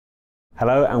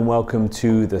Hello and welcome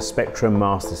to the Spektrum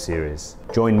Master Series.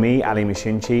 Join me, Ali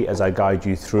Mashinchi, as I guide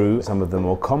you through some of the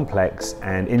more complex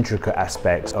and intricate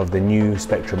aspects of the new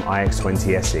Spektrum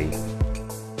iX20 SE.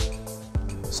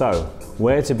 So,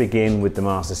 where to begin with the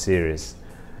Master Series?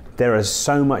 There is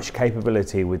so much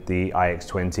capability with the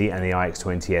iX20 and the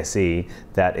iX20 SE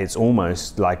that it's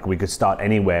almost like we could start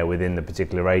anywhere within the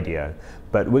particular radio.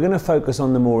 But we're going to focus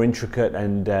on the more intricate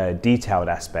and detailed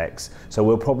aspects. So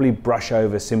we'll probably brush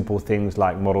over simple things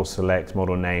like model select,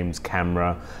 model names,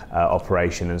 camera,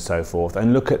 operation and so forth,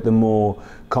 and look at the more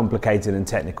complicated and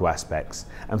technical aspects.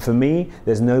 And for me,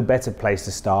 there's no better place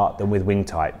to start than with wing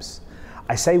types.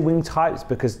 I say wing types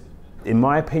because in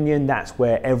my opinion, that's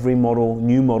where every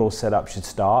new model setup should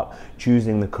start,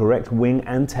 choosing the correct wing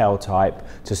and tail type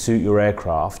to suit your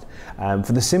aircraft,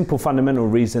 for the simple fundamental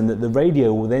reason that the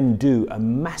radio will then do a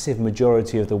massive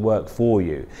majority of the work for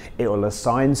you. It will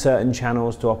assign certain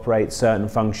channels to operate certain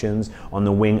functions on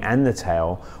the wing and the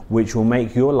tail, which will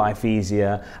make your life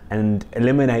easier and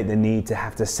eliminate the need to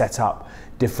have to set up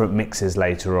different mixes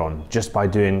later on. Just by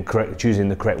choosing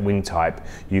the correct wing type,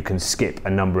 you can skip a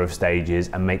number of stages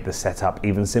and make the setup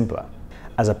even simpler.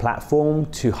 As a platform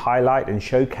to highlight and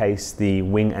showcase the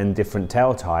wing and different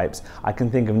tail types, I can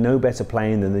think of no better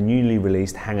plane than the newly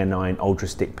released Hangar 9 Ultra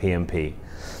Stick PMP.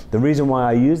 The reason why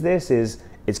I use this is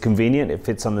it's convenient, it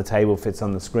fits on the table, fits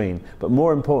on the screen, but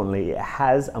more importantly, it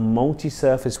has a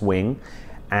multi-surface wing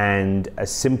and a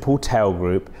simple tail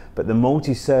group, but the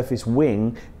multi-surface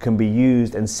wing can be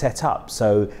used and set up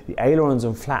so the ailerons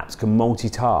and flaps can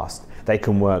multitask. They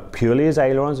can work purely as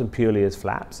ailerons and purely as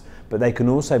flaps, but they can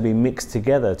also be mixed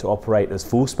together to operate as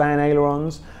full span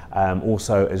ailerons,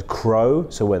 also as crow,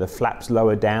 so where the flaps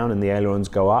lower down and the ailerons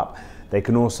go up. They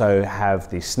can also have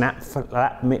the snap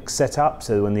flap mix set up,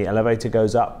 so when the elevator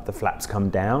goes up, the flaps come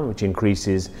down, which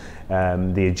increases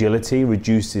the agility,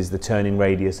 reduces the turning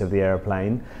radius of the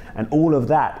aeroplane. And all of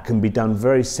that can be done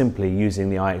very simply using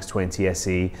the iX20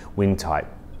 SE wing type.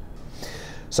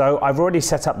 So I've already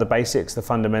set up the basics, the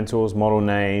fundamentals, model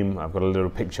name. I've got a little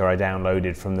picture I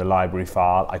downloaded from the library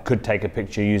file. I could take a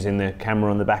picture using the camera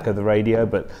on the back of the radio,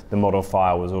 but the model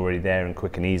file was already there and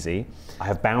quick and easy. I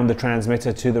have bound the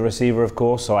transmitter to the receiver, of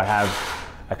course, so I have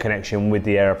a connection with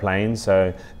the airplane,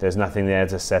 so there's nothing there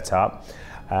to set up.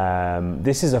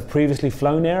 This is a previously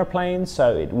flown airplane,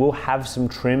 so it will have some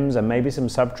trims and maybe some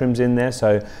sub trims in there,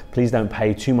 so please don't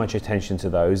pay too much attention to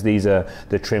those. These are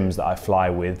the trims that I fly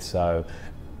with, so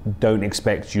don't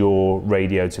expect your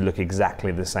radio to look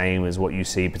exactly the same as what you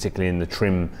see, particularly in the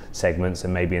trim segments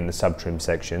and maybe in the sub-trim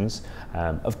sections.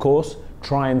 Of course,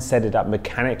 try and set it up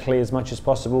mechanically as much as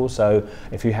possible. So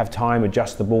if you have time,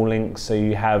 adjust the ball links so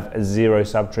you have a 0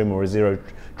 sub-trim or a 0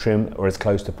 trim or as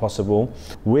close to possible.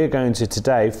 We're going to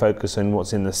today focus on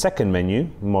what's in the second menu,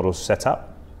 model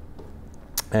setup,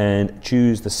 and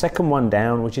choose the second one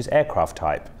down, which is aircraft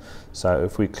type. So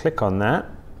if we click on that,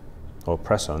 or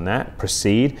press on that,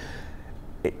 proceed.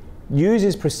 It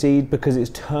uses proceed because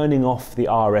it's turning off the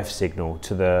RF signal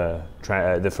to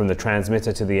from the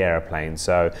transmitter to the airplane.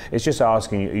 So it's just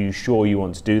asking you, are you sure you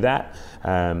want to do that?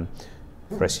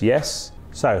 Press yes.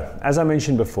 So, as I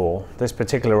mentioned before, this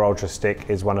particular Ultra Stick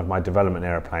is one of my development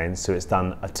airplanes, so it's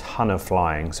done a ton of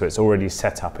flying, so it's already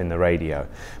set up in the radio.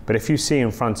 But if you see in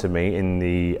front of me in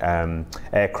the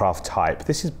aircraft type,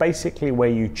 this is basically where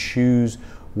you choose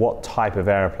what type of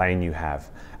airplane you have.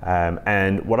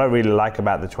 And what I really like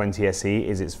about the 20 SE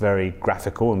is it's very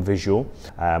graphical and visual.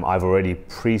 I've already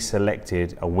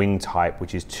pre-selected a wing type,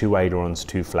 which is 2 ailerons,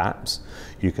 2 flaps.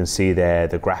 You can see there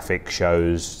the graphic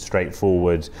shows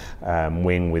straightforward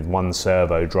wing with 1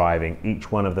 servo driving each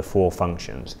one of the 4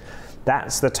 functions.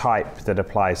 That's the type that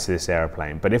applies to this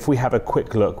airplane. But if we have a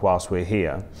quick look whilst we're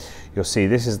here, you'll see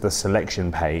this is the selection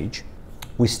page.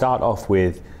 We start off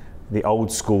with the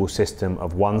old school system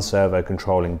of 1 servo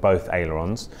controlling both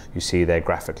ailerons. You see there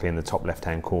graphically in the top left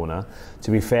hand corner.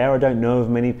 To be fair, I don't know of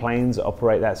many planes that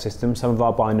operate that system. Some of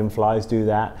our bind and flies do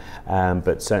that,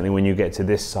 but certainly when you get to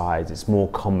this side, it's more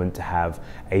common to have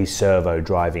a servo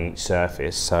driving each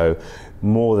surface. So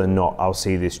more than not, I'll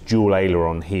see this dual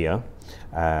aileron here,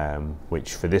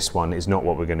 which for this one is not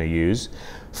what we're going to use.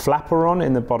 Flaperon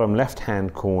in the bottom left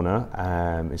hand corner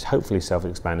is hopefully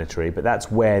self-explanatory, but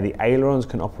that's where the ailerons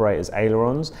can operate as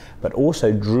ailerons but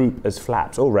also droop as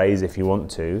flaps, or raise if you want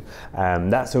to.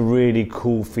 That's a really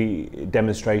cool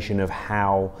demonstration of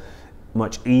how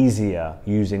much easier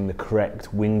using the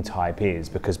correct wing type is,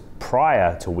 because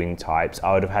prior to wing types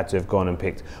I would have had to have gone and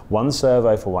picked 1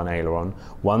 servo for 1 aileron,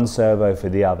 1 servo for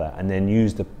the other, and then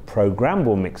use the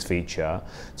programmable mix feature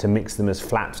to mix them as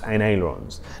flaps and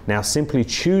ailerons. Now simply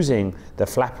choosing the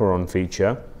flaperon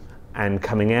feature and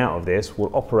coming out of this will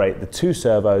operate the two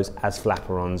servos as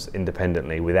flaperons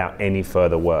independently without any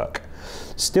further work.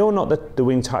 Still not the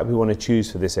wing type we want to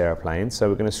choose for this airplane, so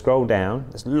we're going to scroll down.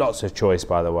 There's lots of choice,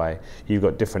 by the way. You've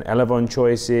got different elevon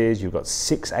choices, you've got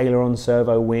 6 aileron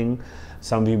servo wing.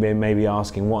 Some of you may be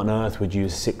asking, what on earth would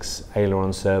use 6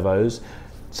 aileron servos?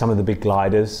 Some of the big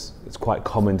gliders, it's quite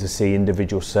common to see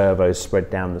individual servos spread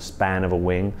down the span of a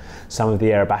wing. Some of the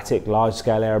aerobatic,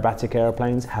 large-scale aerobatic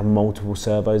airplanes have multiple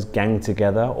servos ganged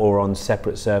together or on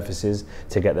separate surfaces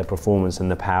to get the performance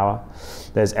and the power.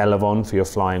 There's elevon for your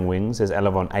flying wings. There's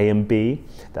elevon A and B.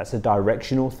 That's a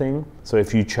directional thing. So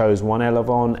if you chose one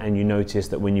elevon and you notice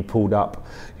that when you pulled up,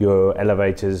 your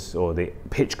elevators or the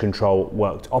pitch control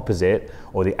worked opposite,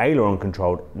 or the aileron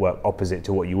control worked opposite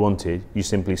to what you wanted, you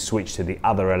simply switch to the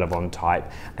other elevon type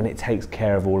and it takes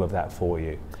care of all of that for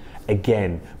you.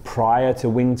 Again, prior to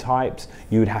wing types,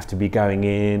 you would have to be going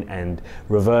in and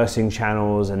reversing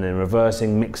channels and then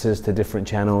reversing mixers to different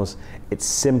channels. It's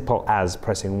simple as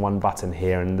pressing one button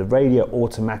here and the radio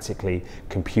automatically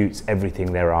computes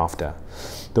everything thereafter.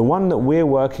 The one that we're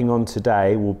working on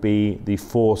today will be the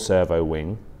 4 servo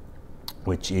wing,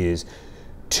 which is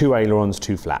 2 ailerons,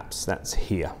 2 flaps. That's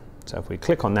here. So if we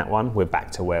click on that one, we're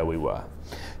back to where we were.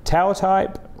 Tail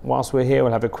type, whilst we're here,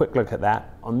 we'll have a quick look at that.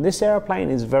 On this airplane,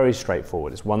 it's very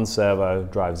straightforward. It's one servo,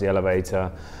 drives the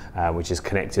elevator, which is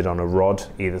connected on a rod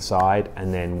either side,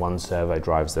 and then one servo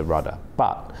drives the rudder.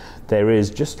 But there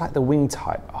is, just like the wing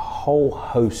type, a whole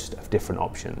host of different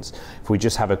options. If we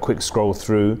just have a quick scroll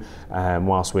through,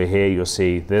 whilst we're here, you'll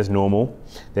see there's normal,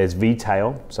 there's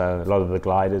V-tail, so a lot of the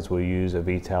gliders will use a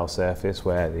V-tail surface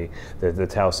where the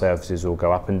tail surfaces will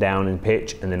go up and down in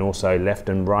pitch, and then also left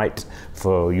and right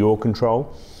for yaw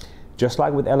control. Just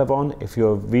like with elevon, if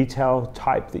your V-tail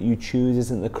type that you choose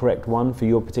isn't the correct one for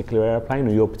your particular airplane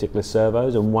or your particular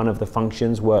servos, and one of the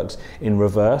functions works in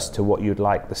reverse to what you'd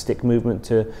like the stick movement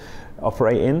to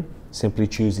operate in, simply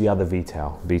choose the other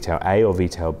V-tail, V-tail A or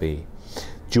V-tail B.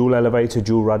 Dual elevator,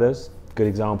 dual rudders. Good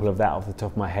example of that off the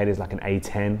top of my head is like an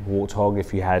A10 Warthog.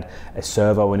 If you had a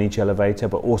servo in each elevator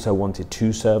but also wanted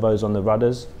 2 servos on the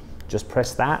rudders, just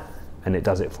press that and it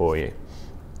does it for you.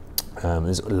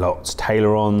 There's lots,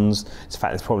 tailorons. In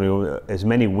fact, there's probably as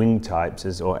many wing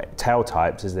types or tail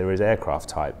types as there is aircraft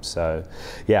types. So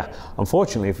yeah,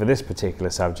 unfortunately for this particular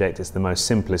subject, it's the most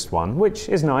simplest one, which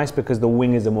is nice because the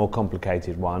wing is a more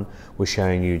complicated one. We're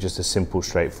showing you just a simple,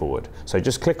 straightforward. So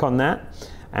just click on that.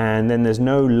 And then there's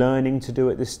no learning to do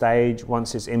at this stage.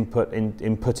 Once it's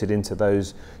inputted into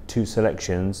those 2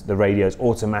 selections, the radio's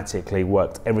automatically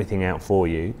worked everything out for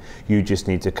you. You just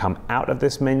need to come out of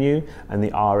this menu and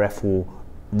the RF will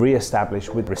re-establish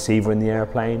with the receiver in the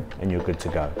airplane and you're good to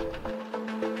go.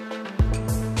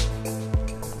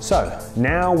 So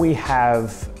now we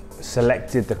have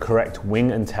selected the correct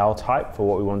wing and tail type for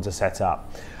what we want to set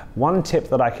up. One tip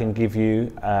that I can give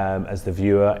you as the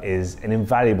viewer is an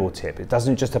invaluable tip. It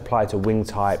doesn't just apply to wing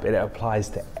type, it applies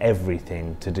to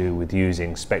everything to do with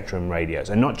using Spektrum radios.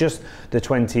 And not just the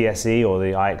 20 SE or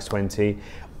the iX20,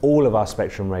 all of our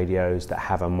Spektrum radios that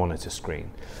have a monitor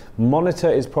screen. Monitor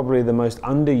is probably the most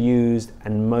underused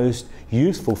and most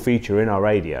useful feature in our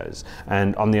radios.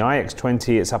 And on the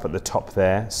iX20, it's up at the top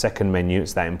there, second menu,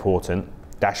 it's that important.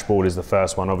 Dashboard is the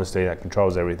first one, obviously, that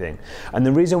controls everything. And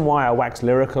the reason why I wax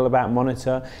lyrical about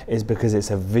monitor is because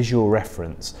it's a visual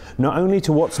reference, not only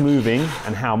to what's moving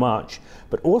and how much,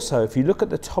 but also if you look at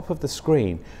the top of the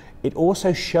screen, it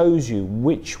also shows you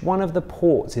which one of the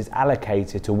ports is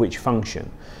allocated to which function.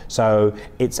 So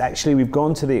it's actually, we've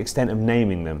gone to the extent of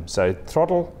naming them. So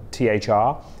throttle,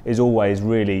 THR, is always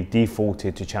really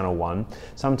defaulted to channel 1.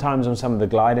 Sometimes on some of the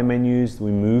glider menus, we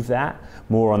move that.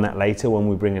 More on that later when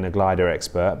we bring in a glider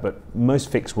expert, but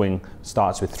most fixed wing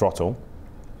starts with throttle.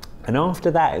 And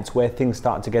after that, it's where things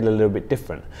start to get a little bit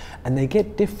different. And they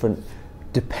get different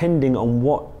depending on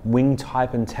what wing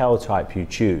type and tail type you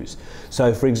choose.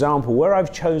 So for example, where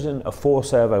I've chosen a 4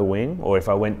 servo wing, or if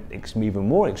I went even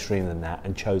more extreme than that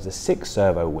and chose a 6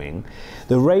 servo wing,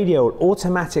 the radio will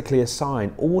automatically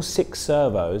assign all 6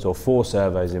 servos, or 4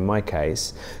 servos in my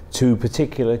case, to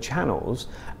particular channels,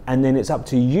 and then it's up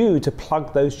to you to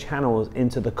plug those channels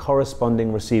into the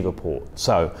corresponding receiver port.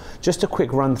 So just a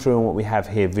quick run through on what we have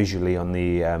here visually on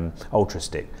the Ultra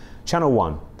Stick. Channel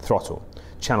 1, throttle.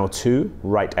 Channel 2,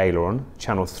 right aileron.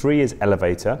 Channel 3 is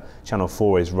elevator. Channel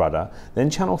 4 is rudder. Then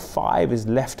channel 5 is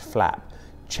left flap.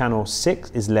 Channel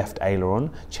 6 is left aileron.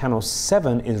 Channel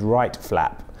 7 is right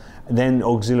flap. Then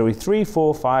auxiliary 3,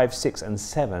 4, 5, 6 and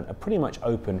 7 are pretty much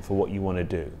open for what you want to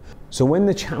do. So when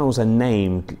the channels are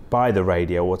named by the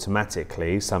radio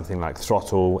automatically, something like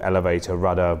throttle, elevator,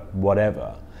 rudder,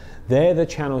 whatever, They're the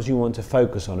channels you want to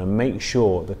focus on and make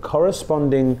sure the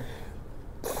corresponding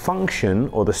function,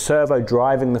 or the servo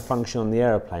driving the function on the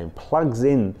aeroplane, plugs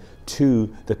in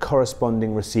to the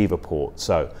corresponding receiver port.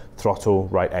 So throttle,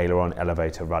 right aileron,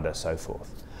 elevator, rudder, so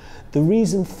forth. The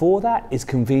reason for that is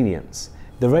convenience.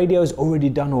 The radio's already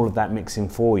done all of that mixing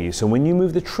for you. So when you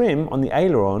move the trim on the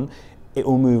aileron, it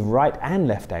will move right and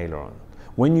left aileron.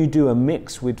 When you do a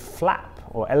mix with flap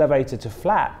or elevator to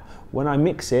flap, when I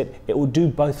mix it, it will do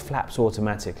both flaps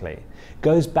automatically. It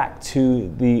goes back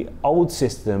to the old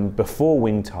system before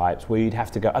wing types, where you'd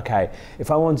have to go, okay,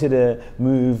 if I wanted to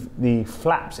move the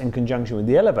flaps in conjunction with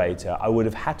the elevator, I would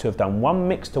have had to have done one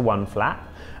mix to one flap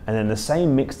and then the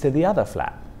same mix to the other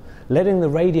flap. Letting the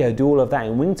radio do all of that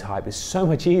in wing type is so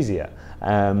much easier.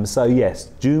 So yes,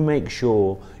 do make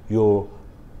sure your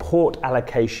port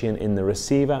allocation in the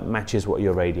receiver matches what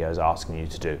your radio is asking you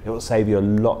to do. It will save you a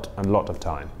lot of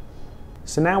time.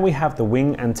 So now we have the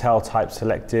wing and tail type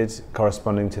selected,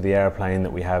 corresponding to the airplane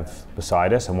that we have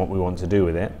beside us and what we want to do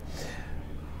with it.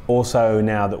 Also,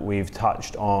 now that we've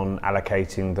touched on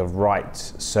allocating the right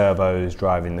servos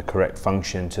driving the correct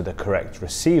function to the correct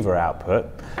receiver output,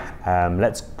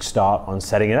 let's start on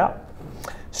setting it up.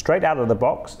 Straight out of the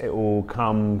box, it will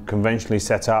come conventionally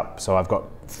set up. So I've got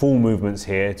full movements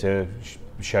here to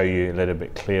show you a little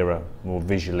bit clearer, more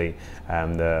visually,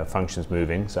 the functions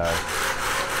moving. So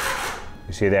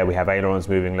you see there we have ailerons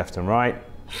moving left and right,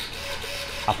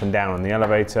 up and down on the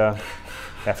elevator,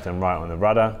 left and right on the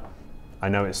rudder. I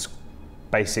know it's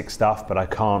basic stuff, but I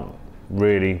can't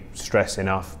really stress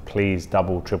enough, please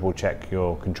double, triple check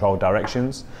your control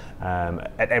directions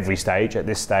at every stage, at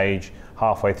this stage,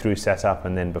 halfway through setup,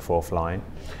 and then before flying.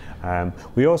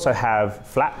 We also have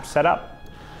flap set up,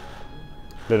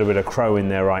 a little bit of crow in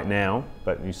there right now,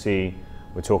 but you see,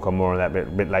 we'll talk on more of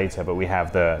that bit later, but we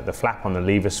have the flap on the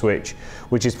lever switch,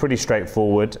 which is pretty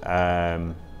straightforward.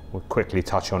 We'll quickly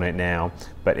touch on it now,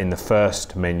 but in the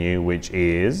first menu, which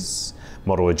is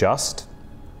model adjust,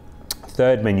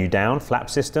 third menu down, flap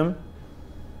system,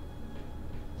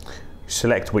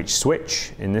 select which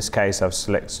switch. In this case, I've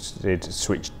selected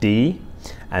switch D,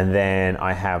 and then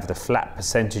I have the flap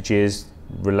percentages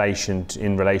in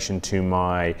relation to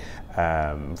my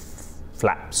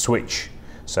flap switch.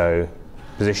 So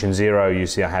position 0, you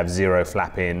see I have 0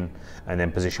 flap in, and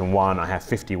then position 1, I have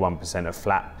 51% of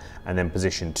flap, and then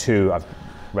position 2, I've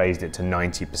raised it to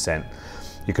 90%.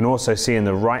 You can also see in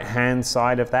the right hand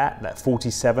side of that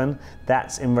 47,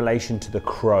 that's in relation to the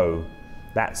crow.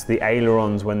 That's the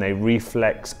ailerons when they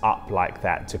reflex up like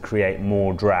that to create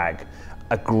more drag.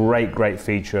 A great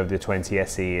feature of the 20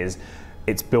 SE is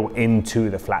it's built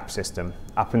into the flap system.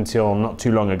 Up until not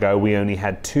too long ago, we only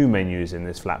had 2 menus in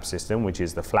this flap system, which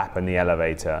is the flap and the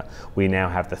elevator. We now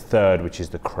have the third, which is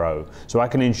the crow. So I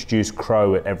can introduce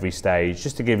crow at every stage.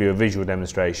 Just to give you a visual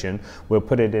demonstration, we'll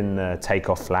put it in the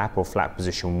takeoff flap or flap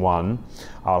position 1.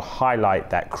 I'll highlight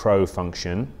that crow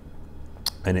function,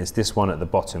 and it's this one at the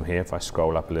bottom here. If I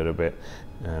scroll up a little bit,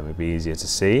 it'll be easier to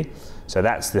see. So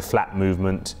that's the flap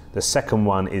movement. The second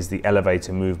one is the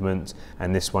elevator movement,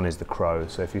 and this one is the crow.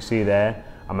 So if you see there,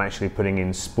 I'm actually putting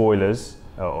in spoilers,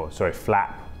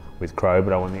 flap with crow,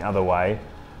 but I want the other way.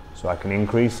 So I can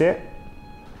increase it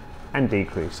and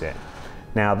decrease it.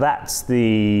 Now that's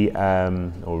the,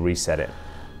 or reset it.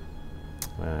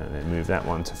 Then move that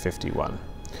one to 51.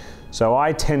 So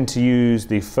I tend to use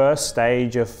the first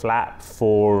stage of flap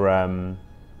for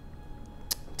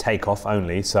takeoff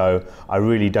only, so I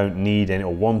really don't need any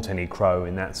or want any crow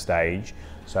in that stage.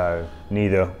 So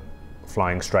neither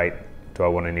flying straight do I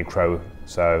want any crow.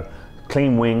 So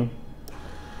clean wing,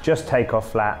 just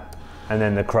takeoff flap, and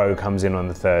then the crow comes in on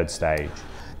the third stage.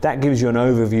 That gives you an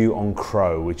overview on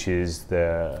crow, which is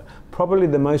probably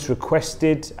the most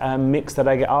requested mix that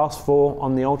I get asked for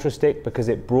on the Ultra Stick, because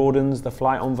it broadens the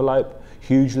flight envelope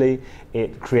hugely.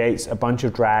 It creates a bunch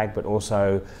of drag, but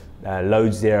also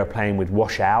loads the airplane with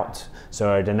washout, so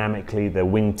aerodynamically the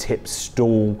wing tips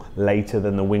stall later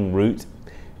than the wing root.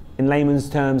 In layman's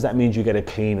terms, that means you get a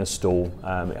cleaner stall.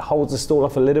 It holds the stall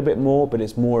off a little bit more, but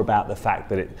it's more about the fact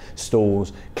that it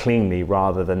stalls cleanly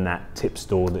rather than that tip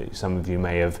stall that some of you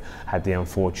may have had the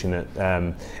unfortunate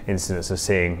incidents of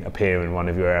seeing appear in one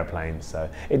of your airplanes. So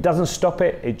it doesn't stop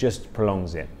it, it just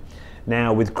prolongs it.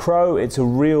 Now with crow, it's a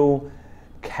real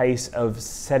case of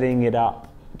setting it up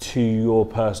to your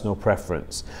personal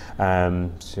preference.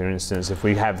 So for instance, if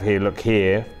we have here, look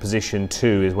here, position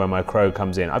 2 is where my crow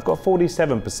comes in. I've got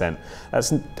 47%.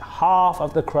 That's half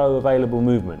of the crow available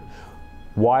movement.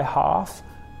 Why half?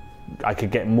 I could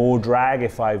get more drag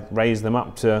if I raise them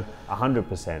up to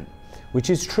 100%, which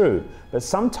is true. But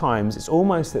sometimes it's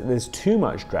almost that there's too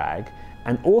much drag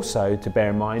And also to bear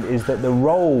in mind is that the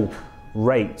roll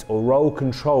rate or roll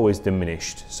control is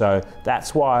diminished. So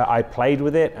that's why I played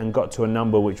with it and got to a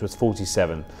number which was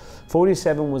 47.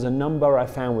 47 was a number I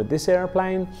found with this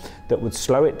aeroplane that would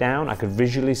slow it down. I could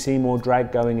visually see more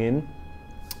drag going in.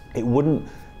 It wouldn't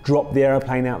drop the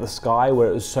aeroplane out of the sky where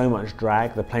it was so much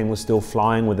drag. The plane was still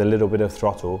flying with a little bit of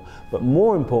throttle, but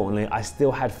more importantly, I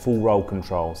still had full roll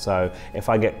control. So if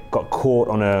I got caught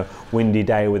on a windy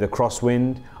day with a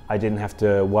crosswind, I didn't have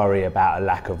to worry about a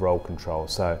lack of roll control.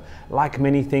 So like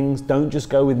many things, don't just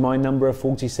go with my number of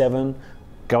 47.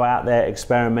 Go out there,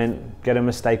 experiment, get a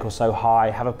mistake or so high,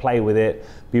 have a play with it,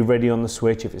 be ready on the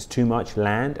switch. If it's too much,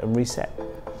 land and reset.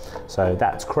 So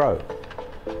that's Crow.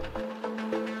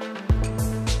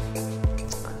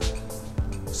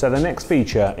 So the next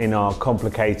feature in our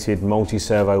complicated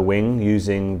multi-servo wing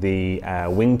using the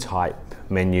wing type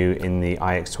menu in the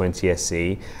iX20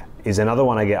 SE is another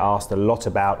one I get asked a lot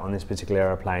about on this particular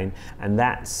aeroplane, and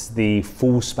that's the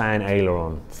full span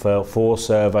aileron for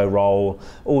 4-servo roll,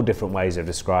 all different ways of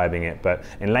describing it, but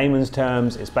in layman's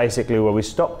terms it's basically where we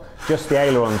stop just the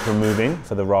aileron from moving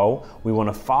for the roll. We want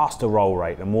a faster roll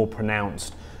rate, a more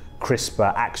pronounced,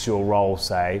 crisper axial roll,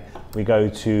 say. We go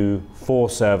to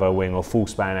 4-servo wing or full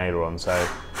span aileron, so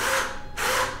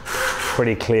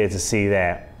pretty clear to see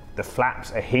there. The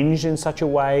flaps are hinged in such a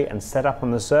way and set up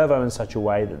on the servo in such a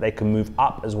way that they can move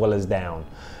up as well as down.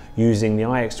 Using the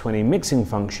iX20 mixing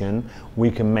function, we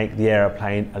can make the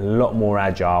aeroplane a lot more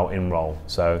agile in roll.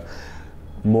 So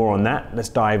more on that, let's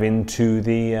dive into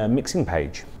the mixing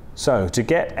page. So to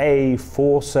get a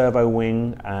 4-servo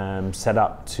wing set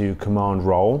up to command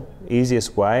roll,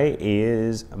 easiest way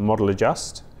is model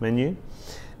adjust menu.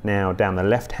 Now down the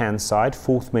left hand side,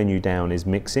 4th menu down is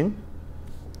mixing.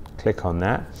 Click on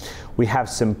that. We have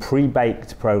some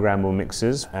pre-baked programmable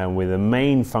mixers, and with the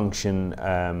main function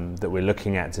that we're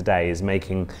looking at today is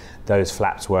making those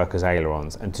flaps work as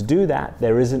ailerons. And to do that,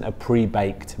 there isn't a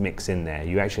pre-baked mix in there.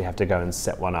 You actually have to go and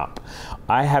set one up.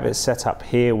 I have it set up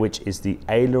here, which is the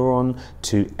aileron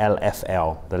to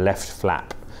LFL, the left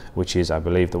flap, which is, I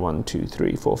believe, the 1, 2,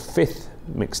 3, 4, 5th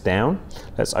mix down.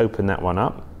 Let's open that one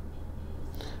up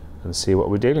and see what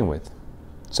we're dealing with.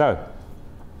 So,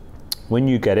 when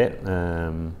you get it,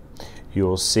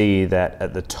 you'll see that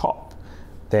at the top,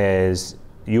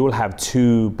 you'll have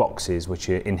 2 boxes which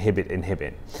are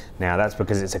inhibit. Now that's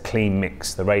because it's a clean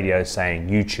mix. The radio is saying,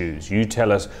 you choose. You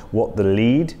tell us what the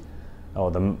lead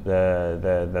or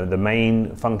the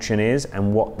main function is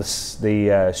and what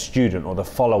the student or the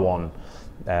follow-on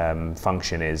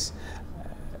function is.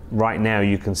 Right now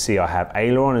you can see I have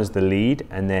aileron as the lead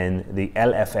and then the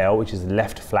LFL, which is the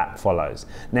left flap, follows.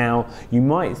 Now you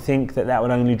might think that that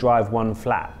would only drive one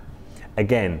flap.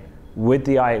 Again, with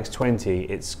the iX20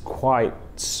 it's quite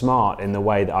smart in the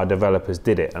way that our developers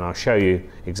did it, and I'll show you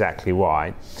exactly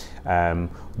why.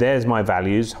 There's my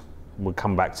values. We'll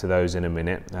come back to those in a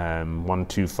minute.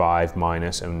 125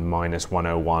 minus and minus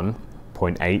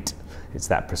 101.8. It's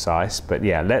that precise. But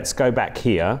yeah, let's go back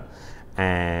here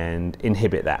and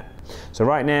inhibit that. So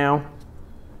right now,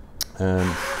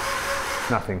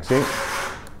 nothing, see?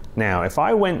 Now, if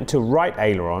I went to right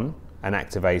aileron and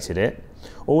activated it,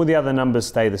 all the other numbers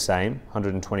stay the same,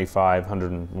 125,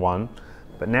 101,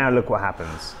 but now look what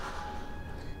happens.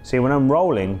 See, when I'm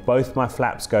rolling, both my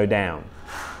flaps go down,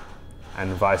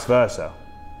 and vice versa.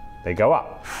 They go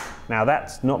up. Now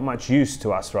that's not much use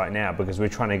to us right now because we're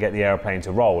trying to get the airplane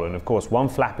to roll, and of course one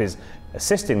flap is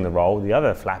assisting the roll, the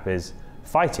other flap is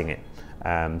fighting it.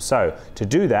 So to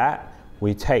do that,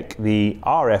 we take the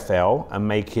RFL and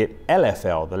make it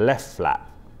LFL, the left flap.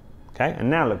 Okay, and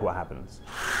now look what happens.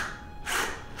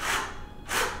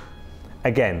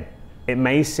 Again, it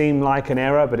may seem like an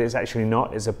error, but it's actually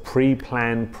not. It's a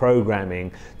pre-planned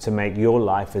programming to make your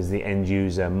life as the end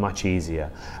user much easier.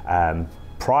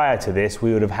 Prior to this,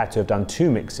 we would have had to have done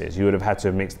 2 mixes. You would have had to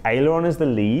have mixed aileron as the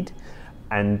lead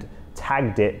and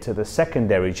tagged it to the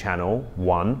secondary channel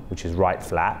 1, which is right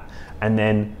flap, and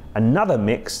then another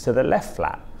mix to the left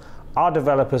flap. Our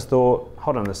developers thought,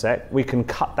 hold on a sec, we can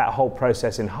cut that whole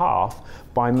process in half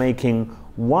by making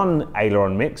one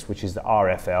aileron mix, which is the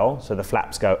RFL, so the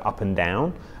flaps go up and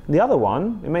down. The other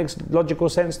one, it makes logical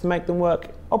sense to make them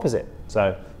work opposite.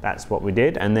 So that's what we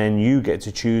did, and then you get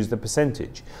to choose the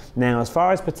percentage. Now, as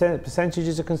far as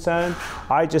percentages are concerned,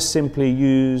 I just simply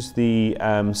use the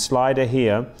slider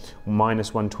here,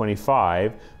 minus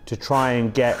 125, to try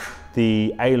and get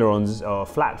the ailerons or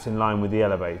flaps in line with the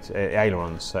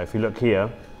ailerons. So if you look here,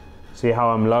 see how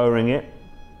I'm lowering it?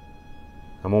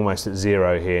 I'm almost at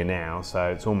 0 here now,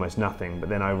 so it's almost nothing, but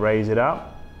then I raise it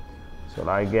up so that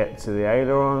I get to the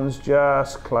ailerons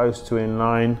just close to in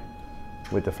line.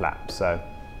 with the flap. So,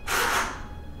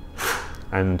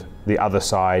 and the other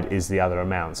side is the other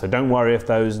amount. So don't worry if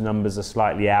those numbers are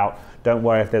slightly out. Don't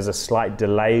worry if there's a slight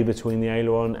delay between the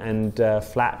aileron and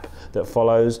flap that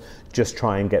follows. Just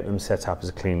try and get them set up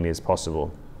as cleanly as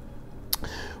possible.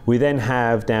 We then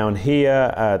have down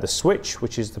here the switch,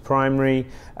 which is the primary.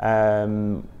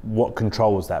 What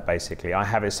controls that basically? I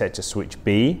have it set to switch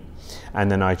B,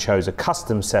 and then I chose a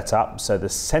custom setup, so the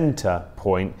center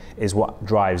point is what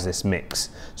drives this mix.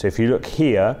 So if you look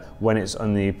here, when it's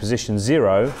on the position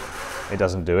 0, it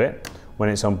doesn't do it. When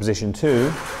it's on position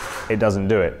 2, it doesn't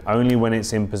do it, only when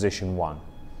it's in position 1.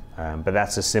 But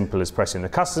that's as simple as pressing the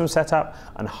custom setup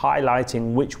and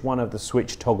highlighting which one of the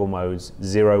switch toggle modes,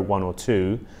 0, 1 or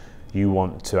 2, you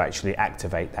want to actually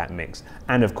activate that mix.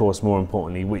 And of course, more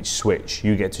importantly, which switch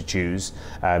you get to choose.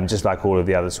 Just like all of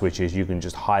the other switches, you can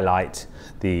just highlight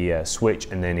the switch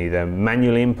and then either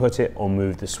manually input it or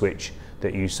move the switch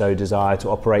that you so desire to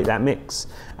operate that mix.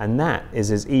 And that is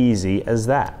as easy as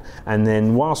that. And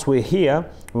then whilst we're here,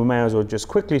 we may as well just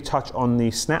quickly touch on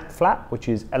the snap flap, which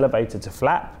is elevator to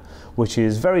flap, which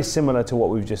is very similar to what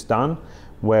we've just done,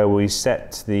 where we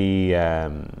set the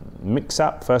mix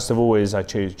up. First of all is I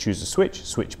choose a switch,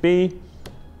 switch B,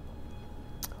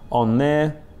 on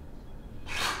there,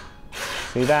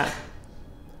 see that?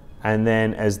 And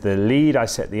then as the lead, I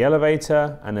set the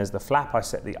elevator, and as the flap, I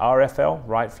set the RFL,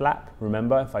 right flap.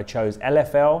 Remember, if I chose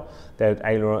LFL,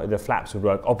 the flaps would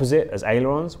work opposite as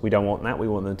ailerons. We don't want that, we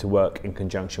want them to work in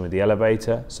conjunction with the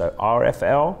elevator. So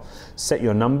RFL, set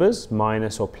your numbers,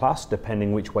 minus or plus,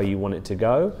 depending which way you want it to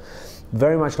go.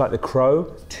 Very much like the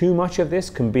Crow, too much of this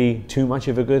can be too much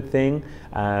of a good thing.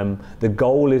 The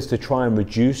goal is to try and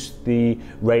reduce the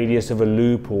radius of a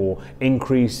loop or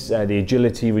increase the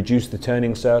agility, reduce the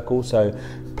turning circle. So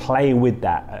play with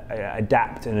that,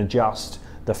 adapt and adjust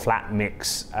the flat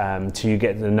mix till you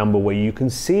get to the number where you can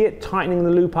see it tightening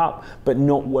the loop up, but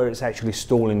not where it's actually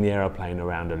stalling the aeroplane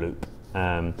around a loop.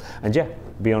 And yeah,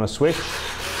 be on a switch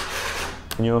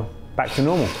and you're back to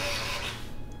normal.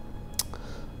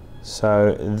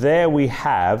 So there we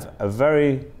have a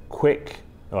very quick,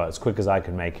 well, as quick as I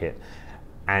can make it,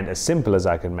 and as simple as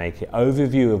I can make it,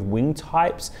 overview of wing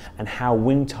types and how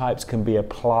wing types can be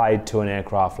applied to an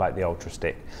aircraft like the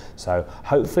Ultrastick. So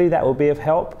hopefully that will be of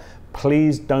help.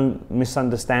 Please don't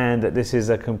misunderstand that this is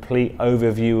a complete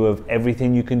overview of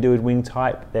everything you can do with wing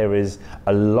type. There is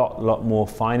a lot more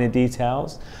finer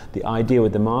details. The idea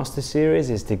with the Master Series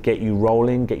is to get you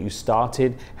rolling, get you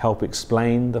started, help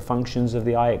explain the functions of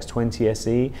the iX20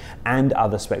 SE and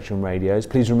other Spektrum radios.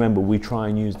 Please remember, we try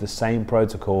and use the same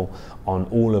protocol on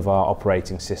all of our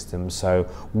operating systems. So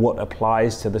what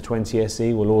applies to the 20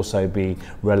 SE will also be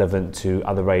relevant to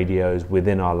other radios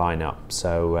within our lineup.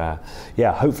 So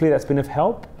yeah, hopefully that's been of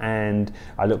help, and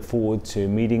I look forward to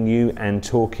meeting you and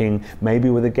talking maybe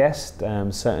with a guest.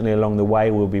 Certainly along the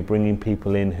way we'll be bringing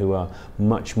people in who are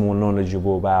much more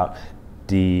knowledgeable about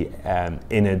the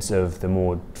innards of the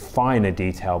more finer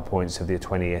detail points of the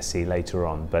 20 SE later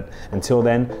on. But until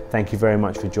then, thank you very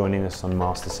much for joining us on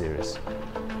Master Series.